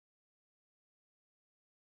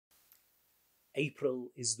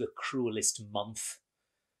April is the cruelest month,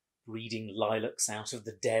 breeding lilacs out of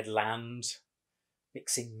the dead land,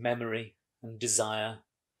 mixing memory and desire,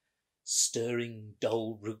 stirring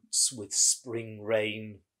dull roots with spring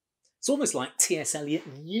rain. It's almost like T.S.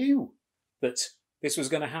 Eliot knew that this was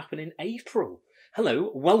going to happen in April. Hello,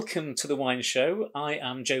 welcome to the Wine Show. I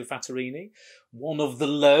am Joe Fattorini, one of the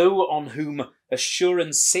low on whom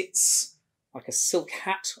assurance sits like a silk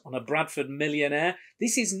hat on a Bradford millionaire.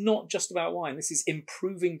 This is not just about wine. This is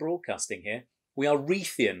improving broadcasting here. We are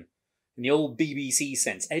Reithian in the old BBC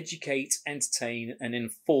sense. Educate, entertain and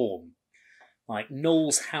inform. Like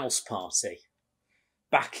Noel's house party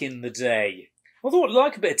back in the day. I thought I'd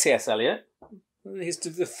like a bit of T.S. Eliot. Here's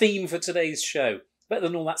the theme for today's show. Better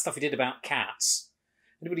than all that stuff he did about cats.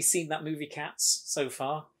 Anybody seen that movie Cats so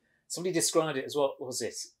far? Somebody described it as what was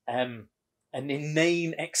it? An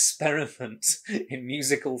inane experiment in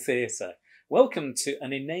musical theatre. Welcome to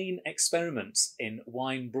an inane experiment in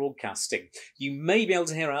wine broadcasting. You may be able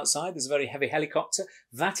to hear outside, there's a very heavy helicopter.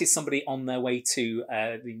 That is somebody on their way to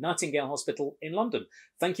the Nightingale Hospital in London.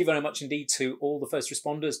 Thank you very much indeed to all the first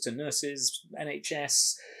responders, to nurses,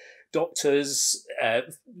 NHS, doctors,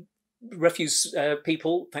 refuse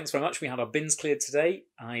people. Thanks very much. We had our bins cleared today.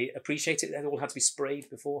 I appreciate it. They all had to be sprayed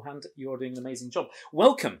beforehand. You are doing an amazing job.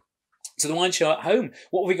 Welcome to the Wine Show at home.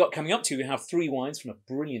 What have we got coming up to? We have 3 wines from a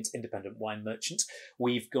brilliant independent wine merchant.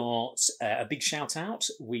 We've got a big shout out.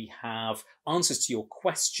 We have answers to your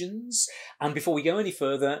questions. And before we go any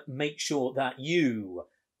further, make sure that you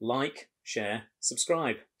like, share,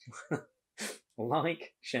 subscribe.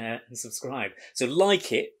 Like, share and subscribe. So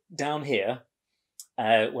like it down here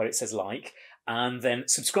where it says like, and then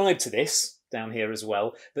subscribe to this down here as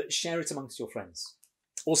well, but share it amongst your friends.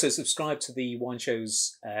 Also, subscribe to the Wine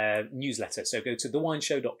Show's newsletter. So go to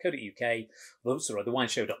thewineshow.co.uk, sorry,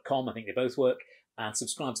 thewineshow.com, I think they both work, and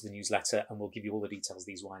subscribe to the newsletter, and we'll give you all the details of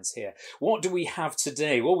these wines here. What do we have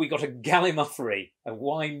today? Well, we've got a gallimaufry, a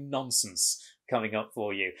wine nonsense coming up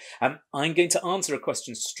for you. I'm going to answer a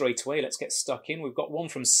question straight away. Let's get stuck in. We've got one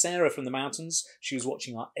from Sarah from the mountains. She was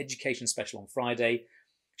watching our education special on Friday.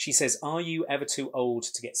 She says, are you ever too old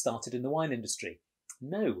to get started in the wine industry?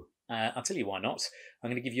 No. I'll tell you why not. I'm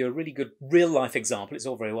going to give you a really good real-life example. It's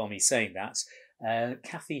all very well me saying that.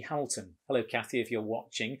 Kathy Hamilton. Hello, Kathy, if you're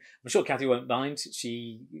watching. I'm sure Kathy won't mind.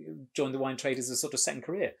 She joined the wine trade as a sort of second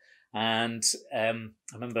career. And I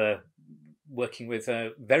remember working with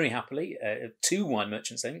her very happily, 2 wine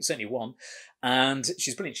merchants, I think, certainly one. And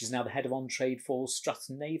she's brilliant. She's now the head of on-trade for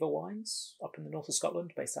Strathnaver Wines up in the north of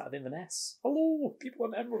Scotland, based out of Inverness. Hello, people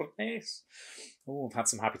in Inverness. Oh, I've had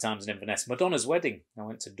some happy times in Inverness. Madonna's wedding. I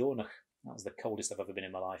went to Dornoch. That was the coldest I've ever been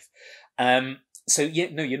in my life. So, yeah,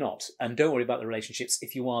 no, you're not. And don't worry about the relationships.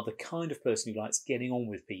 If you are the kind of person who likes getting on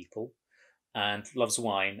with people and loves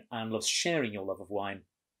wine and loves sharing your love of wine,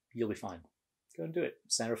 you'll be fine. Go and do it.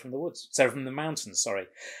 Sarah from the woods. Sarah from the mountains, sorry.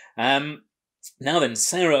 Now then,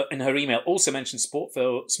 Sarah in her email also mentioned support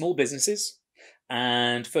for small businesses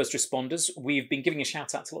and first responders. We've been giving a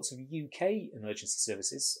shout out to lots of UK emergency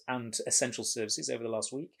services and essential services over the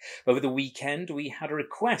last week. Over the weekend, we had a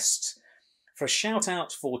request for a shout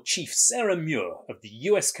out for Chief Sarah Muir of the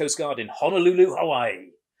US Coast Guard in Honolulu,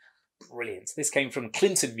 Hawaii. Brilliant. This came from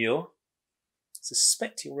Clinton Muir. I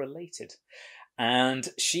suspect you're related. And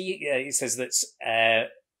she says that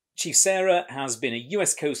Chief Sarah has been a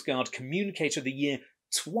US Coast Guard Communicator of the Year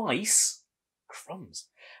twice, crumbs,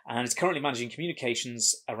 and is currently managing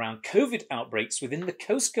communications around COVID outbreaks within the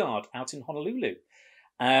Coast Guard out in Honolulu.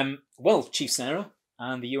 Well, Chief Sarah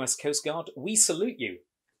and the US Coast Guard, we salute you.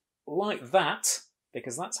 Like that,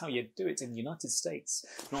 because that's how you do it in the United States.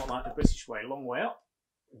 Not like the British way, long way up,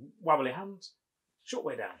 wobbly hand, short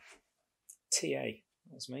way down. TA,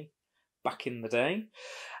 that's me. Back in the day.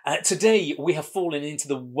 Today, we have fallen into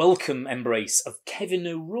the welcome embrace of Kevin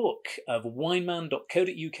O'Rourke of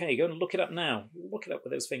wineman.co.uk. Go and look it up now. Look it up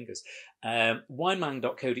with those fingers.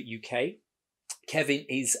 Wineman.co.uk. Kevin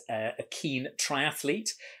is a keen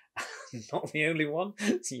triathlete. Not the only one.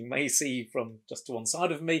 So you may see from just to one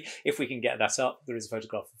side of me. If we can get that up, there is a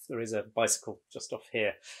photograph. There is a bicycle just off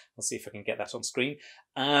here. I'll see if I can get that on screen.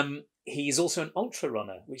 He's also an ultra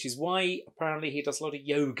runner, which is why apparently he does a lot of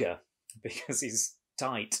yoga. Because he's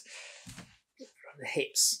tight around the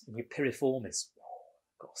hips and your piriformis. Oh,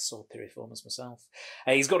 I've got a sore piriformis myself.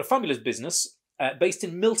 He's got a fabulous business based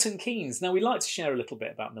in Milton Keynes. Now, we like to share a little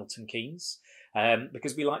bit about Milton Keynes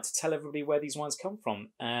because we like to tell everybody where these wines come from.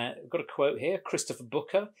 I've got a quote here, Christopher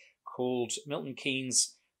Booker, called Milton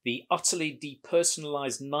Keynes, the utterly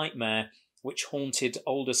depersonalised nightmare which haunted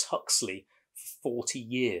Aldous Huxley for 40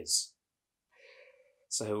 years.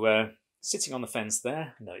 So Sitting on the fence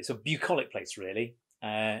there. No, it's a bucolic place, really.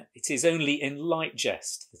 It is only in light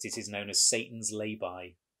jest that it is known as Satan's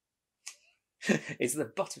lay-by. It's the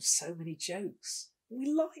butt of so many jokes. We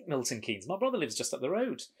like Milton Keynes. My brother lives just up the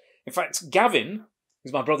road. In fact, Gavin,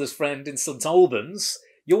 who's my brother's friend in St Albans,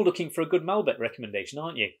 you're looking for a good Malbec recommendation,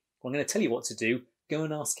 aren't you? Well, I'm going to tell you what to do. Go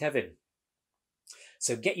and ask Kevin.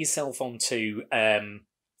 So get yourself onto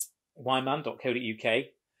wineman.co.uk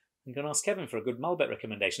and go and ask Kevin for a good Malbec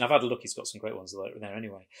recommendation. I've had a look. He's got some great ones there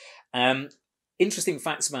anyway. Interesting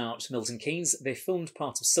facts about Milton Keynes. They filmed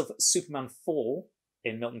part of Superman 4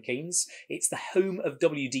 in Milton Keynes. It's the home of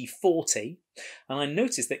WD-40. And I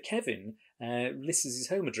noticed that Kevin lists his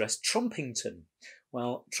home address, Trumpington.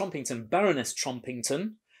 Well, Trumpington, Baroness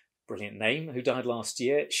Trumpington, brilliant name, who died last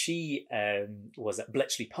year. She was at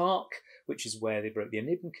Bletchley Park, which is where they broke the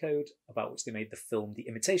Enigma Code, about which they made the film The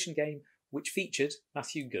Imitation Game, which featured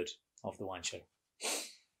Matthew Good of The Wine Show.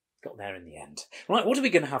 Got there in the end. Right, what are we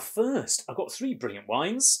going to have first? I've got 3 brilliant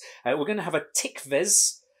wines. We're going to have a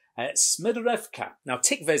Tikves Smederevka. Now,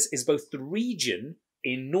 Tikves is both the region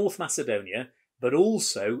in North Macedonia, but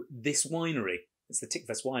also this winery. It's the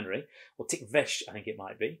Tikves winery, or Tikves, I think it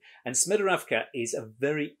might be. And Smederevka is a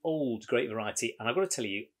very old grape variety, and I've got to tell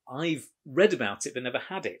you, I've read about it but never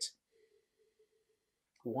had it.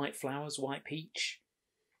 White flowers, white peach.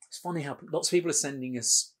 It's funny how lots of people are sending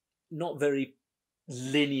us not very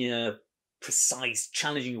linear, precise,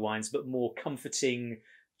 challenging wines, but more comforting,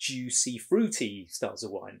 juicy, fruity styles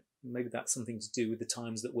of wine. Maybe that's something to do with the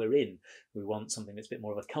times that we're in. We want something that's a bit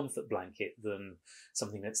more of a comfort blanket than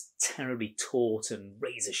something that's terribly taut and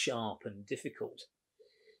razor sharp and difficult.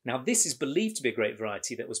 Now, this is believed to be a grape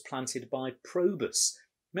variety that was planted by Probus.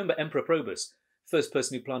 Remember Emperor Probus, first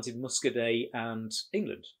person who planted Muscadet and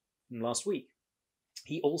England last week.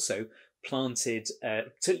 He also planted,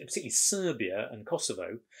 particularly Serbia and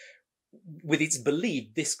Kosovo, with its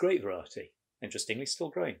believed this grape variety. Interestingly, still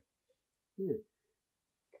growing.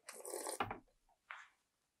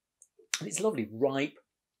 And it's lovely, ripe,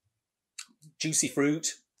 juicy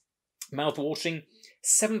fruit, mouth-watering.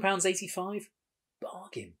 £7.85,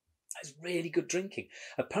 bargain. That's really good drinking.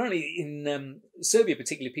 Apparently in Serbia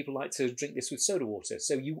particularly, people like to drink this with soda water.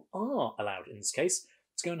 So you are allowed, in this case,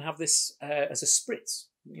 to go and have this as a spritz.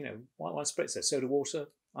 You know, white wine spritzer, soda water,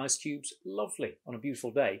 ice cubes, lovely on a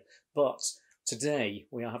beautiful day. But today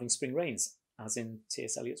we are having spring rains, as in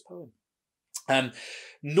T.S. Eliot's poem.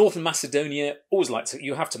 Northern Macedonia, always like to,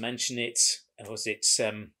 you have to mention it. Was it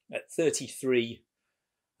at 33?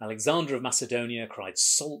 Alexander of Macedonia cried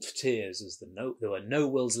salt tears as there were no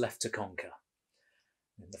worlds left to conquer.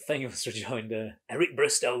 And the famous rejoinder, Eric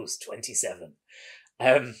Bristow's 27.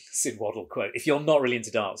 Sid Waddle quote. If you're not really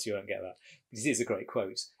into darts, you won't get that. This is a great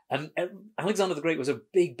quote. Alexander the Great was a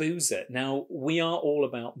big boozer. Now, we are all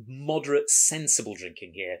about moderate, sensible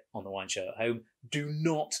drinking here on the Wine Show at Home. Do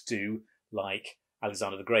not do like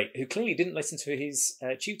Alexander the Great, who clearly didn't listen to his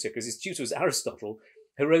tutor, because his tutor was Aristotle,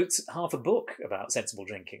 who wrote half a book about sensible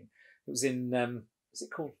drinking. It was in, what's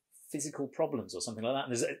it called? Physical Problems or something like that.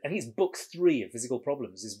 And I think it's book 3 of Physical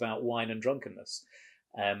Problems is about wine and drunkenness.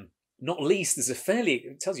 Not least,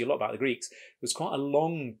 it tells you a lot about the Greeks. There's quite a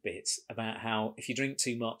long bit about how if you drink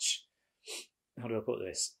too much, how do I put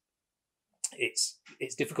this? It's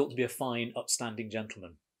difficult to be a fine, upstanding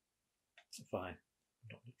gentleman. If I'm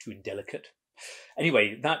not too indelicate.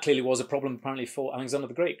 Anyway, that clearly was a problem apparently for Alexander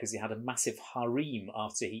the Great, because he had a massive harem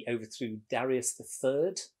after he overthrew Darius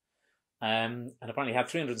III. And apparently had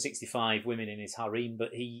 365 women in his harem,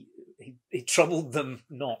 but he troubled them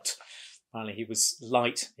not. Apparently he was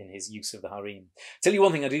light in his use of the harem. Tell you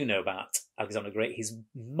one thing I do know about Alexander the Great. His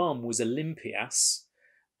mum was Olympias,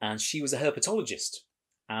 and she was a herpetologist,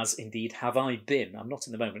 as indeed have I been. I'm not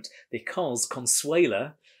in the moment, because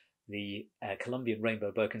Consuela, the Colombian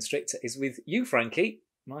rainbow boa constrictor, is with you, Frankie,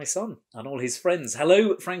 my son, and all his friends.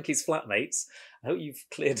 Hello, Frankie's flatmates. I hope you've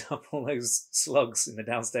cleared up all those slugs in the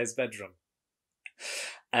downstairs bedroom.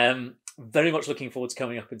 Very much looking forward to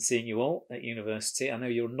coming up and seeing you all at university. I know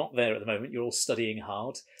you're not there at the moment, you're all studying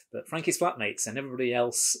hard, but Frankie's flatmates and everybody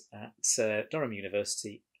else at Durham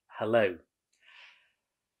University, hello.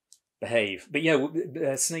 Behave. But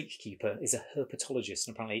yeah, Snake Keeper is a herpetologist,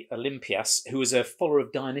 and apparently Olympias, who was a follower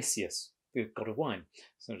of Dionysius, the god of wine.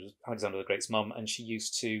 So it was Alexander the Great's mum, and she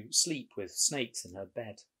used to sleep with snakes in her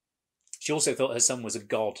bed. She also thought her son was a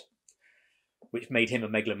god, which made him a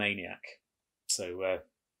megalomaniac. So,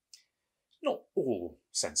 not all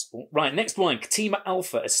sensible. Right, next wine, Ktima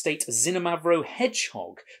Alpha Estate Xymomavro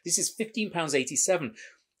Hedgehog. This is £15.87.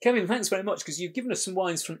 Kevin, thanks very much, because you've given us some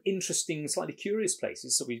wines from interesting, slightly curious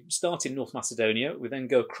places. So we start in North Macedonia. We then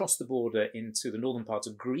go across the border into the northern part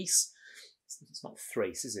of Greece. It's not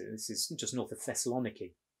Thrace, is it? This is just north of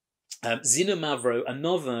Thessaloniki. Xymomavro,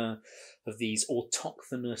 another of these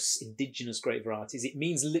autochthonous indigenous grape varieties. It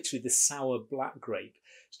means literally the sour black grape,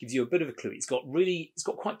 which gives you a bit of a clue. It's got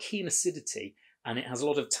quite keen acidity, and it has a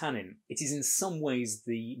lot of tannin. It is in some ways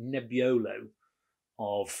the Nebbiolo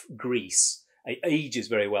of Greece. It ages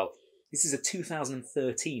very well. This is a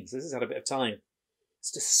 2013, so this has had a bit of time.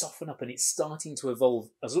 It's to soften up, and it's starting to evolve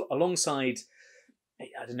alongside,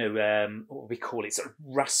 I don't know, what we call it, sort of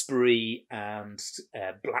raspberry and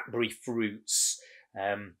blackberry fruits,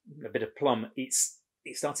 a bit of plum. It's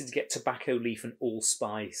starting to get tobacco leaf and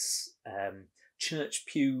allspice, church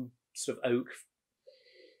pew sort of oak,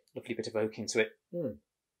 lovely bit of oak into it.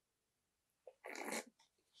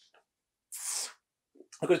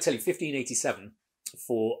 I've got to tell you, 1587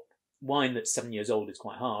 for wine that's 7 years old is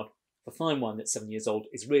quite hard. For fine wine that's 7 years old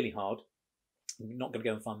is really hard. You're not going to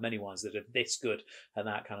go and find many wines that are this good at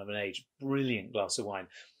that kind of an age. Brilliant glass of wine.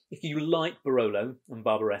 If you like Barolo and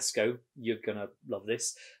Barbaresco, you're going to love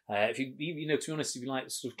this. If you know, to be honest, if you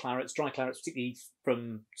like sort of clarets, dry clarets, particularly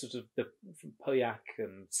from sort of from Pauillac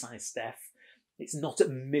and Saint-Estèphe, it's not a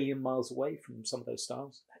million miles away from some of those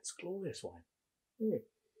styles. It's glorious wine.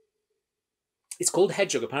 It's called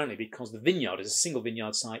Hedgehog apparently because the vineyard, as a single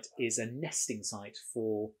vineyard site, is a nesting site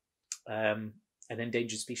for an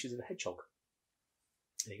endangered species of a hedgehog.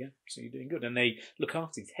 There you go. So you're doing good. And they look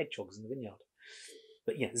after these hedgehogs in the vineyard.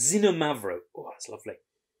 But yeah, Xymomavro. Oh, that's lovely.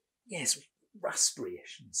 Yes,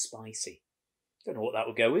 raspberry-ish and spicy. Don't know what that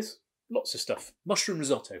would go with. Lots of stuff. Mushroom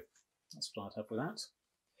risotto. That's what I'd have with that.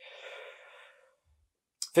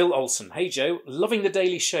 Phil Olsen. Hey Joe, loving the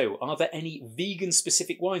daily show. Are there any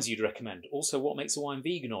vegan-specific wines you'd recommend? Also, what makes a wine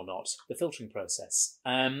vegan or not? The filtering process.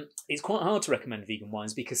 It's quite hard to recommend vegan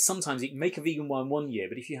wines because sometimes you can make a vegan wine one year,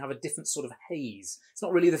 but if you have a different sort of haze, it's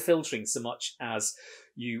not really the filtering so much as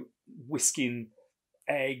you whisk in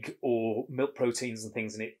egg or milk proteins and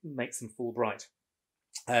things and it makes them full bright.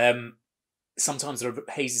 Sometimes there are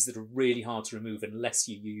hazes that are really hard to remove unless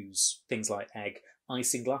you use things like egg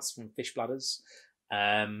isinglass from fish bladders.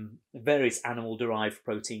 Various animal-derived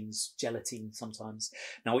proteins, gelatin sometimes.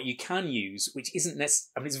 Now, what you can use, which isn't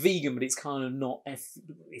necessarily, I mean, it's vegan, but it's kind of not,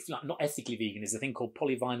 not ethically vegan, is a thing called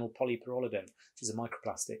polyvinyl polypyrrolidone, which is a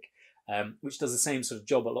microplastic, which does the same sort of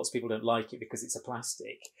job, but lots of people don't like it because it's a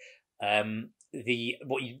plastic.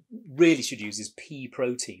 What you really should use is pea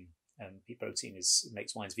protein. Pea protein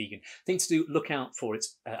makes wines vegan. Thing to do, look out for it.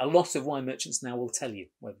 A lot of wine merchants now will tell you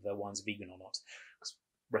whether their wine's vegan or not.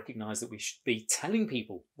 Recognise that we should be telling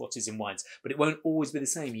people what is in wines, but it won't always be the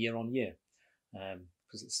same year on year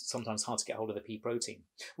because it's sometimes hard to get hold of the pea protein.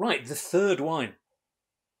 Right, the third wine.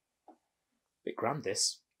 Bit grand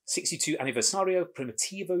this. 62 Anniversario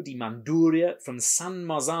Primitivo di Manduria from San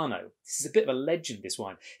Marzano. This is a bit of a legend, this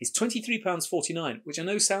wine. It's £23.49, which I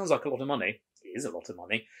know sounds like a lot of money. It is a lot of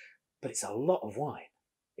money, but it's a lot of wine.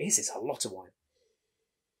 It's a lot of wine.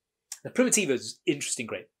 The Primitivo is interesting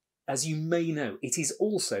grape. As you may know, it is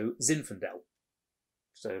also Zinfandel.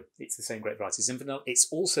 So it's the same grape variety as Zinfandel. It's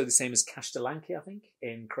also the same as Kaštelanke, I think,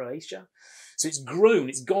 in Croatia. So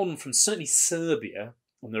it's gone from certainly Serbia,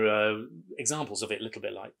 and there are examples of it a little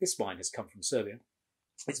bit like this wine has come from Serbia.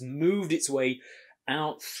 It's moved its way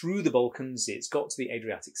out through the Balkans. It's got to the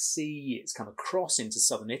Adriatic Sea. It's come across into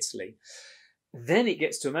southern Italy. Then it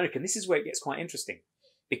gets to America. And this is where it gets quite interesting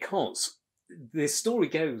because the story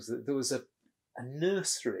goes that there was a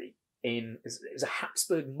nursery it was a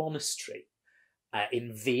Habsburg monastery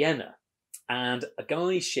in Vienna, and a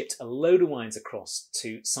guy shipped a load of wines across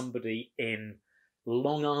to somebody in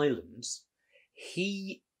Long Island.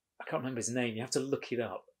 I can't remember his name, you have to look it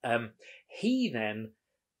up. He then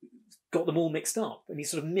got them all mixed up and he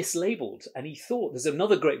sort of mislabeled, and he thought there's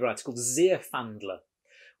another great variety called Zierfandler,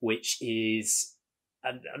 which is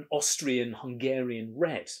an Austrian-Hungarian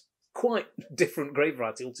red. Quite different grape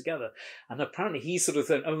variety altogether. And apparently he sort of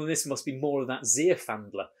thought, oh, this must be more of that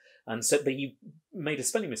Zierfandler. And so he made a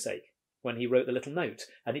spelling mistake when he wrote the little note.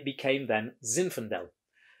 And it became then Zinfandel.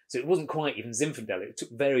 So it wasn't quite even Zinfandel. It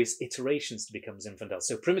took various iterations to become Zinfandel.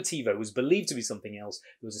 So Primitivo was believed to be something else.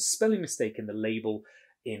 There was a spelling mistake in the label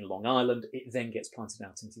in Long Island. It then gets planted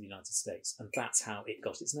out into the United States. And that's how it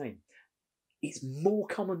got its name. It's more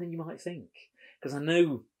common than you might think. Because I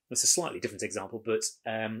know it's a slightly different example, but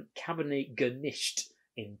Cabernet Garnished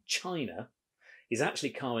in China is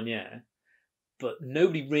actually Carmenere, but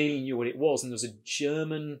nobody really knew what it was. And there was a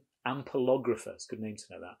German ampelographer, it's a good name to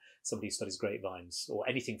know that, somebody who studies grapevines or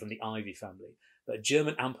anything from the Ivy family, but a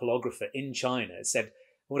German ampelographer in China said,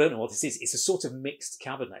 Well, I don't know what this is. It's a sort of mixed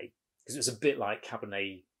Cabernet, because it was a bit like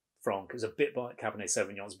Cabernet Franc. It was a bit like Cabernet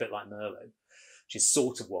Sauvignon. It's a bit like Merlot, which is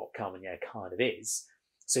sort of what Carmenere kind of is.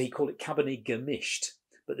 So he called it Cabernet Gemischt.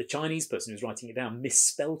 But the Chinese person who's writing it down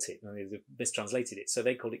misspelt it, and they mistranslated it. So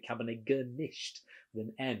they called it Cabernet Gemischt with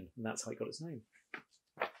an N, and that's how it got its name.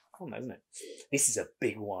 Fun, isn't it? This is a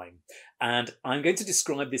big wine. And I'm going to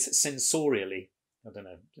describe this sensorially. I don't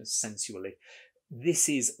know, sensually. This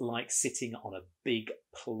is like sitting on a big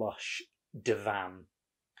plush divan.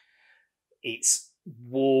 It's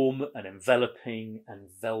warm and enveloping and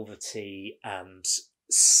velvety and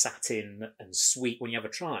satin and sweet when you have a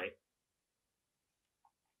try.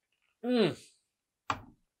 When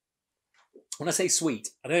I say sweet,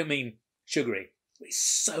 I don't mean sugary. It's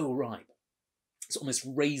so ripe. It's almost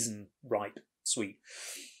raisin ripe sweet.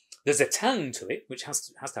 There's a tang to it, which has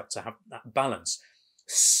to have that balance.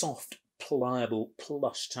 Soft, pliable,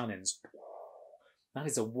 plush tannins. That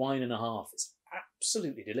is a wine and a half. It's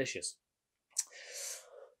absolutely delicious.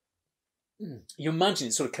 You imagine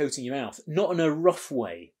it sort of coating your mouth, not in a rough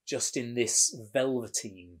way, just in this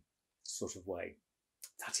velveteen sort of way.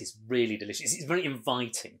 That is really delicious. It's very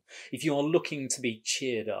inviting. If you are looking to be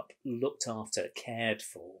cheered up, looked after, cared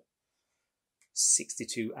for,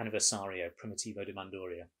 62 Anniversario, Primitivo di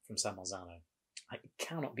Manduria from San Marzano. It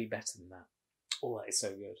cannot be better than that. Oh, that is so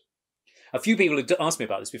good. A few people had asked me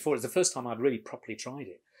about this before. It's the first time I'd really properly tried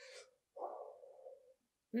it.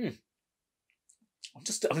 I'm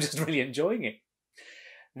just really enjoying it.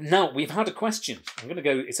 Now, we've had a question. I'm going to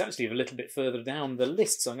go, it's actually a little bit further down the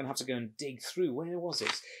list, so I'm going to have to go and dig through. Where was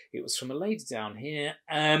it? It was from a lady down here.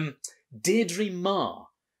 Deirdre Ma.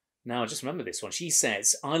 Now, just remember this one. She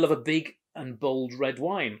says, I love a big and bold red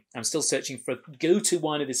wine. I'm still searching for a go-to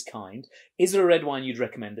wine of this kind. Is there a red wine you'd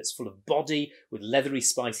recommend that's full of body, with leathery,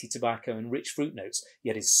 spicy tobacco and rich fruit notes,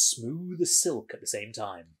 yet is smooth as silk at the same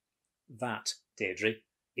time? That, Deirdre,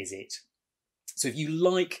 is it. So if you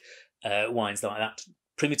like wines like that,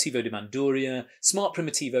 Primitivo di Manduria, smart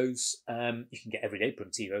Primitivos, you can get everyday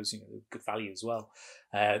Primitivos, good value as well.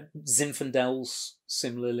 Zinfandels,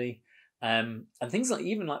 similarly. And things like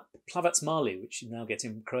even like Plavac Mali, which you now get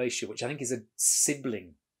in Croatia, which I think is a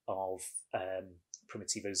sibling of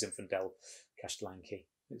Primitivo Zinfandel Castellanchi.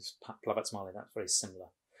 It's Plavac Mali, that's very similar.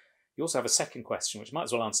 You also have a second question, which I might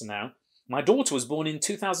as well answer now. My daughter was born in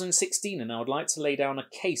 2016 and I would like to lay down a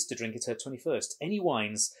case to drink at her 21st. Any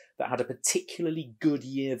wines that had a particularly good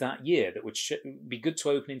year that year that would be good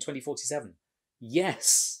to open in 2047?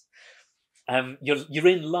 Yes. You're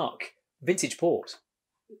in luck. Vintage port.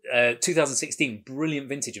 2016, brilliant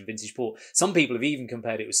vintage and vintage port. Some people have even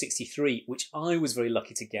compared it with 63, which I was very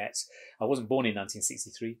lucky to get. I wasn't born in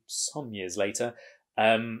 1963, some years later.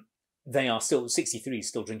 They are still, 63 is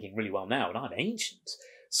still drinking really well now, and I'm ancient.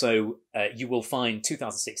 So you will find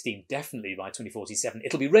 2016 definitely by 2047.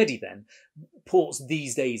 It'll be ready then. Ports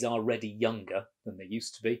these days are ready younger than they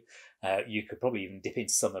used to be. You could probably even dip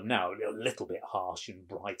into some of them now, a little bit harsh and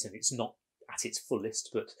bright, and it's not at its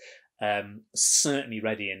fullest, but certainly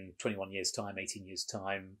ready in 21 years' time, 18 years'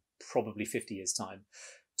 time, probably 50 years' time.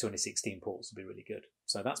 2016 ports will be really good.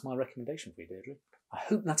 So that's my recommendation for you, Deirdre. I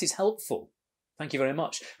hope that is helpful. Thank you very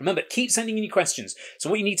much. Remember, keep sending in your questions. So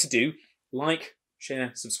what you need to do, like,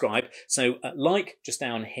 share, subscribe. So like just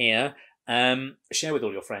down here, share with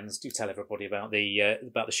all your friends. Do tell everybody about the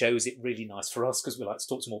shows. It's really nice for us because we like to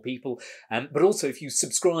talk to more people. But also, if you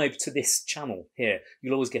subscribe to this channel here,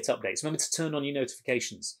 you'll always get updates. Remember to turn on your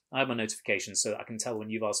notifications. I have my notifications so that I can tell when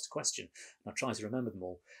you've asked a question. And I try to remember them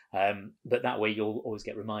all. But that way you'll always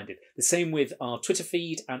get reminded. The same with our Twitter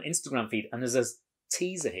feed and Instagram feed. And there's a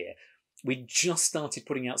teaser here. We just started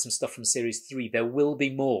putting out some stuff from Series 3. There will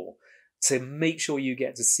be more. To make sure you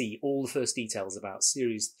get to see all the first details about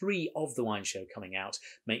Series 3 of The Wine Show coming out,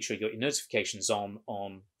 make sure you got your notifications on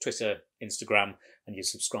Twitter, Instagram, and you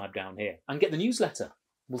subscribe down here. And get the newsletter.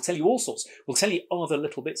 We'll tell you all sorts. We'll tell you other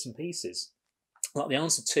little bits and pieces. Like the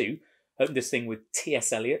answer to, open this thing with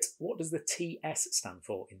T.S. Eliot. What does the T.S. stand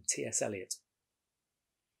for in T.S. Eliot?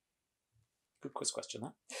 Good quiz question,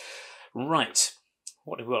 that. Right.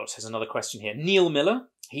 What have we got? There's another question here. Neil Miller.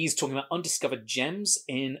 He's talking about undiscovered gems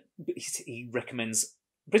he recommends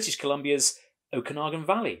British Columbia's Okanagan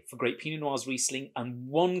Valley for great Pinot Noirs, Riesling, and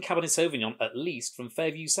one Cabernet Sauvignon at least from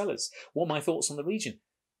Fairview Cellars. What are my thoughts on the region?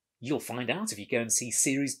 You'll find out if you go and see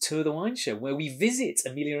Series 2 of The Wine Show, where we visit,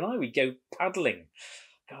 Amelia and I, we go paddling.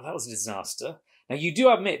 God, that was a disaster. Now, you do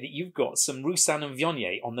admit that you've got some Roussanne and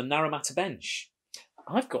Viognier on the Naramata bench.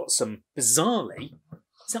 I've got some, bizarrely,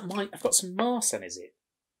 I've got some Marsanne, is it?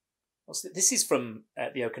 This is from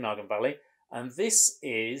the Okanagan Valley, and this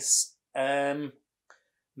is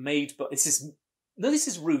made by, this is No, this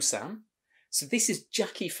is Roussan. So this is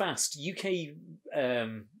Jackie Fast. UK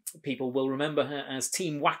people will remember her as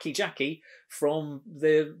Team Wacky Jackie from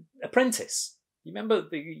The Apprentice. You remember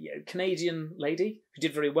the Canadian lady who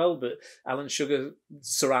did very well, but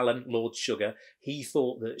Sir Alan, Lord Sugar, he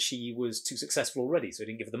thought that she was too successful already, so he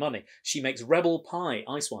didn't give her the money. She makes Rebel Pie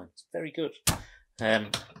ice wine. It's very good. I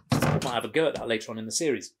might have a go at that later on in the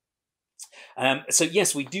series. So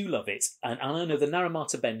yes, we do love it. And I know the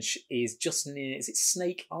Naramata Bench is just near, is it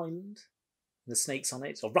Snake Island? The snakes on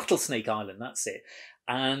it, or Rattlesnake Island, that's it.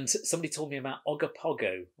 And somebody told me about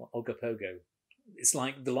Ogopogo, or Ogopogo. It's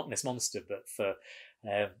like the Loch Ness Monster, but for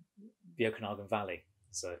the Okanagan Valley.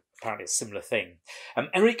 So apparently a similar thing.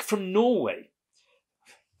 Eric from Norway.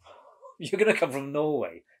 You're going to come from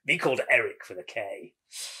Norway. Be called Eric with a K.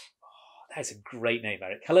 Oh, that's a great name,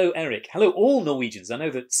 Eric. Hello, Eric. Hello, all Norwegians. I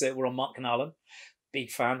know that we're on Mark Canalan.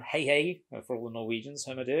 Big fan. Hey, hey, for all the Norwegians.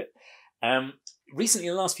 How am I do it? Recently,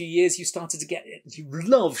 in the last few years, you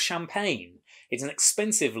love champagne. It's an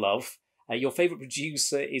expensive love. Your favourite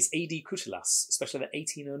producer is A.D. Kutelas, especially the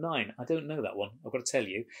 1809. I don't know that one, I've got to tell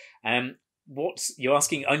you. What you're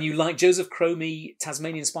asking, and you like Joseph Cromie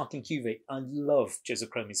Tasmanian Sparkling Cuvée. I love Joseph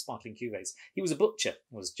Cromie's Sparkling Cuvées. He was a butcher,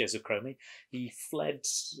 was Joseph Cromie. He fled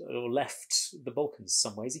or left the Balkans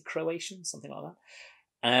somewhere. Is he Croatian? Something like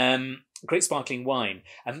that. Great sparkling wine.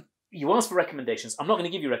 You asked for recommendations. I'm not going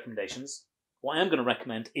to give you recommendations. What I am going to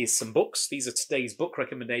recommend is some books. These are today's book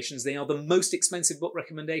recommendations. They are the most expensive book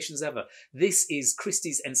recommendations ever. This is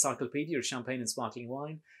Christie's Encyclopedia of Champagne and Sparkling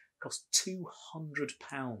Wine. It costs £200,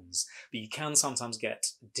 but you can sometimes get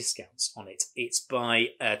discounts on it. It's by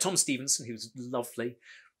Tom Stevenson, who's lovely.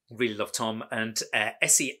 Really love Tom. And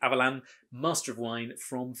Essi Avalan, Master of Wine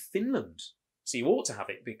from Finland. So you ought to have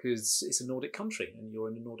it because it's a Nordic country and you're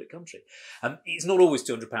in a Nordic country. It's not always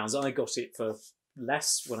 £200. I got it for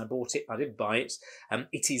less when I bought it. I did buy it.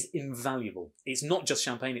 It is invaluable. It's not just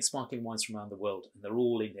champagne, it's sparkling wines from around the world. And they're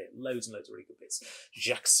all in it. Loads and loads of really good bits.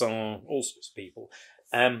 Jackson, all sorts of people.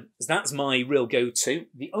 So that's my real go-to.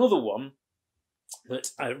 The other one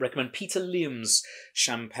that I recommend, Peter Liam's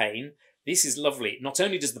champagne. This is lovely. Not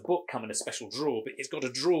only does the book come in a special drawer, but it's got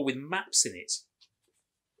a drawer with maps in it.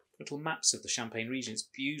 Little maps of the Champagne region. It's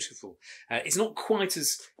beautiful. It's not quite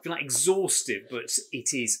as, if you like, exhaustive, but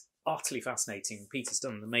it is utterly fascinating. Peter's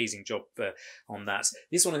done an amazing job on that.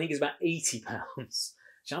 This one I think is about £80.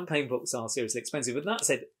 Champagne books are seriously expensive. But that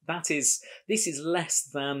said, this is less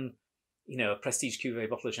than, a prestige cuvee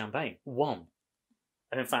bottle of champagne. One.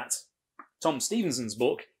 And in fact, Tom Stevenson's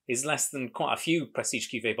book is less than quite a few prestige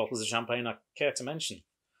cuvee bottles of champagne I care to mention.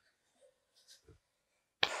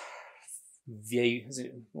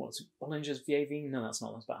 Bollinger's Vieux? No, that's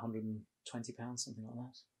not. That's about £120, something like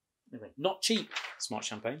that. Anyway, not cheap, smart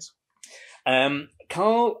champagnes.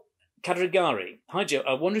 Carl Cadrigari. Hi, Joe.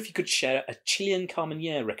 I wonder if you could share a Chilean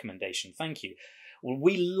Carmenere recommendation. Thank you. Well,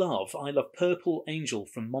 I love Purple Angel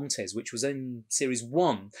from Montes, which was in Series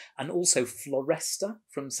 1, and also Floresta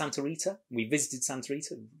from Santa Rita. We visited Santa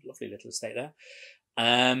Rita, lovely little estate there.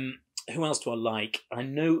 Who else do I like? I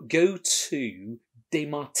know, go to De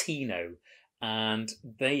Martino, and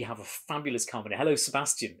they have a fabulous Cabernet. Hello,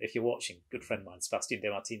 Sebastian, if you're watching. Good friend of mine, Sebastian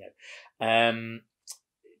De Martino.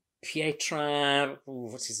 Pietra,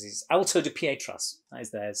 what is this? Alto de Pietras, that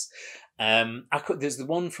is theirs. There's the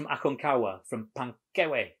one from Aconcagua, from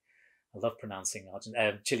Panquehue. I love pronouncing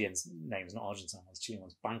Chilean names, not Argentine ones, Chilean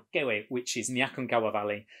ones. Panquehue, which is in the Aconcagua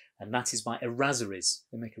Valley, and that is by Errázuriz.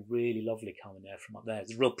 They make a really lovely Cabernet from up there.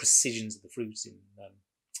 There's real precisions of the fruits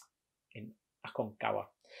in Aconcagua.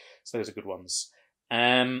 So those are good ones.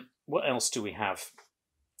 What else do we have?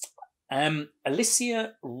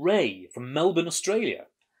 Alicia Ray from Melbourne, Australia.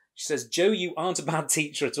 She says, Joe, you aren't a bad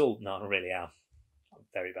teacher at all. No, I really am. I'm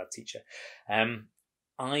a very bad teacher.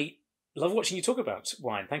 I love watching you talk about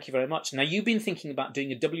wine. Thank you very much. Now, you've been thinking about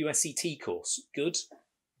doing a WSET course. Good.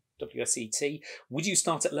 WSET. Would you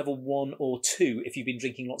start at level 1 or 2 if you've been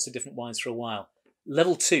drinking lots of different wines for a while?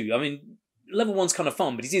 Level 2. I mean, level 1's kind of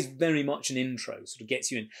fun, but it is very much an intro, sort of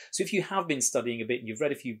gets you in. So if you have been studying a bit and you've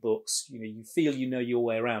read a few books, you feel you know your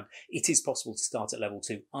way around, it is possible to start at level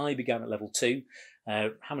 2. I began at level 2,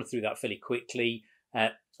 hammered through that fairly quickly.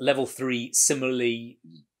 Level 3, similarly,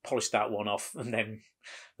 polished that one off, and then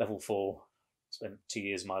level 4, spent 2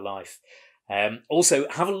 years of my life. Also,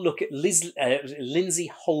 have a look at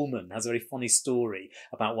Lindsay Holman has a very funny story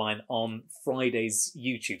about wine on Friday's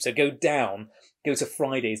YouTube. So go to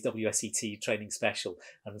Friday's WSET training special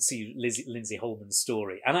and see Lindsay Holman's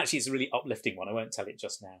story. And actually, it's a really uplifting one. I won't tell it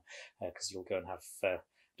just now because you'll go and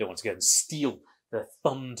don't want to go and steal the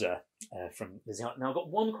thunder from Lindsay. Now, I've got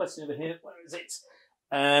one question over here. Where is it?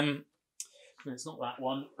 No, it's not that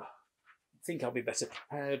one. I think I'll be better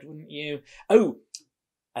prepared, wouldn't you? Oh,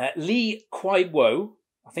 Lee Kwai-Wo.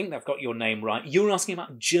 I think they've got your name right. You're asking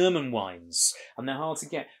about German wines, and they're hard to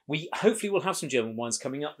get. We hopefully will have some German wines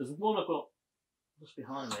coming up. There's one I've got just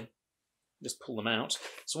behind me. Just pull them out.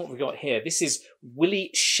 So what we've got here, this is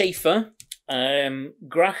Willi Schaefer,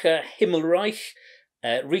 Grache Himmelreich,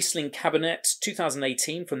 Riesling Cabernet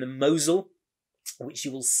 2018 from the Mosel, which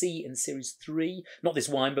you will see in Series 3. Not this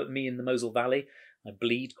wine, but me in the Mosel Valley. I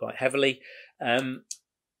bleed quite heavily.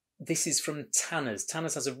 This is from Tanner's.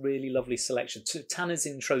 Tanner's has a really lovely selection. Tanner's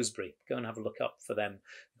in Shrewsbury. Go and have a look up for them.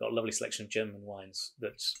 They've got a lovely selection of German wines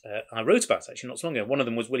that I wrote about, actually, not so long ago. One of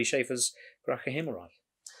them was Willi Schaefer's Grache Himmelreich.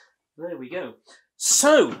 There we go.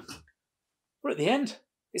 So, we're at the end.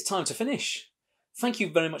 It's time to finish. Thank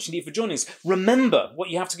you very much indeed for joining us. Remember what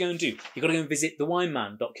you have to go and do. You've got to go and visit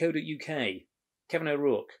thewineman.co.uk. Kevin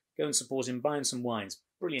O'Rourke. Go and support him, buy him some wines.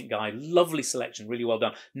 Brilliant guy. Lovely selection. Really well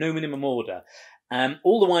done. No minimum order.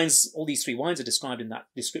 All the wines, all these 3 wines are described in that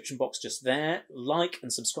description box just there. Like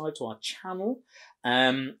and subscribe to our channel.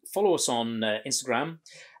 Follow us on Instagram.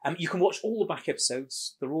 You can watch all the back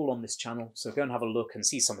episodes. They're all on this channel. So go and have a look and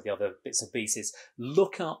see some of the other bits and pieces.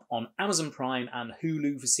 Look up on Amazon Prime and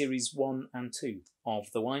Hulu for Series 1 and 2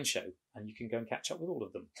 of The Wine Show. And you can go and catch up with all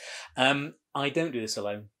of them. I don't do this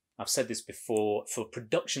alone. I've said this before. For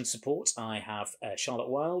production support, I have Charlotte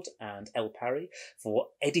Wilde and Elle Parry. For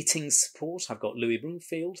editing support, I've got Louis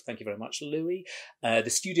Broomfield. Thank you very much, Louis. The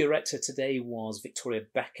studio director today was Victoria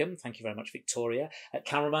Beckham. Thank you very much, Victoria.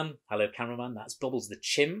 Cameraman, hello, cameraman. That's Bubbles the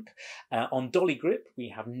Chimp. On Dolly Grip, we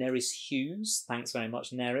have Neris Hughes. Thanks very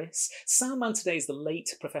much, Neris. Soundman today is the late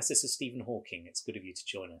Professor Sir Stephen Hawking. It's good of you to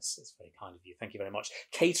join us. It's very kind of you. Thank you very much.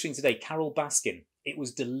 Catering today, Carol Baskin. It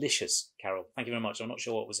was delicious, Carol. Thank you very much. I'm not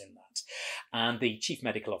sure what was in that. And the Chief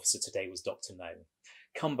Medical Officer today was Dr. No.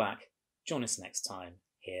 Come back, join us next time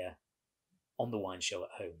here on The Wine Show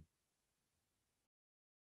at Home.